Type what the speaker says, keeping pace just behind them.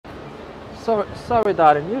Sorry,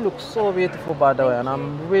 darling. You look so beautiful, by the way, and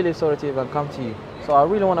I'm really sorry to even come to you. So I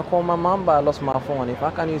really want to call my mom, but I lost my phone. If I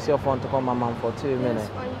can use your phone to call my mom for 2 minutes.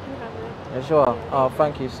 Fine, you can have it. You sure? Yeah. Oh,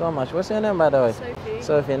 thank you so much. What's your name, by the way? Sophie.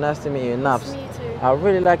 Sophie, nice to meet you. Nice Naps. to meet you too. I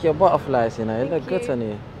really like your butterflies, you know. They look Thank good you. on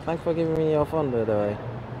you. Thanks for giving me your phone, by the way.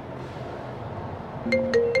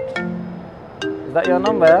 Is that your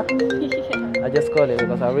number? Yeah. I just called it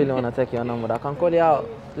because I really want to take your number. I can call you out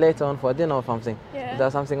later on for dinner or something. Yeah. Is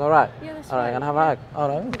that something alright? Yeah, that's Alright, fine. can I have a hug?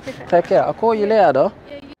 Alright. Take care. I'll call you later though.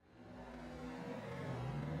 Yeah,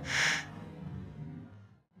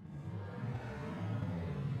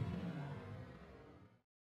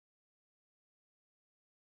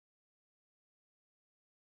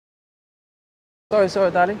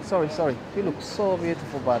 Sorry, darling. Sorry. You look so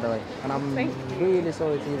beautiful, by the way. And I'm Thank really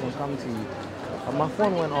sorry to even come to you. My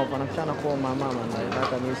phone went off and I'm trying to call my mom, and I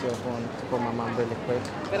can use your phone to call my mom really quick.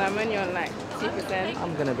 but I'm only on like 2%.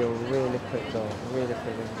 I'm gonna be really quick though, really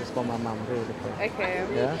quick. Just call my mom really quick. Okay.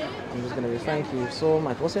 Yeah? I'm just gonna be thank you so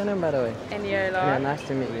much. What's your name, by the way? Eniola. Yeah, nice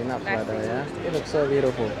to meet you. Not by Nice the to way, yeah? meet You look so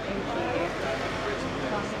beautiful.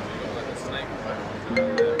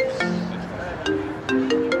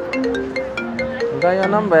 Is that your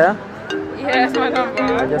number, yeah? Yeah, that's my number.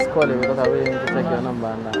 I just call you because I really need to take your number,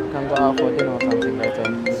 and we can go out for dinner or something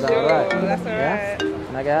later. Is that Sure, alright? that's Yeah? alright.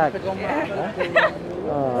 Can I get a hug?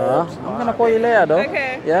 Yeah. I'm gonna call you later though.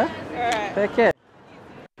 Okay. Yeah? Alright. Take care.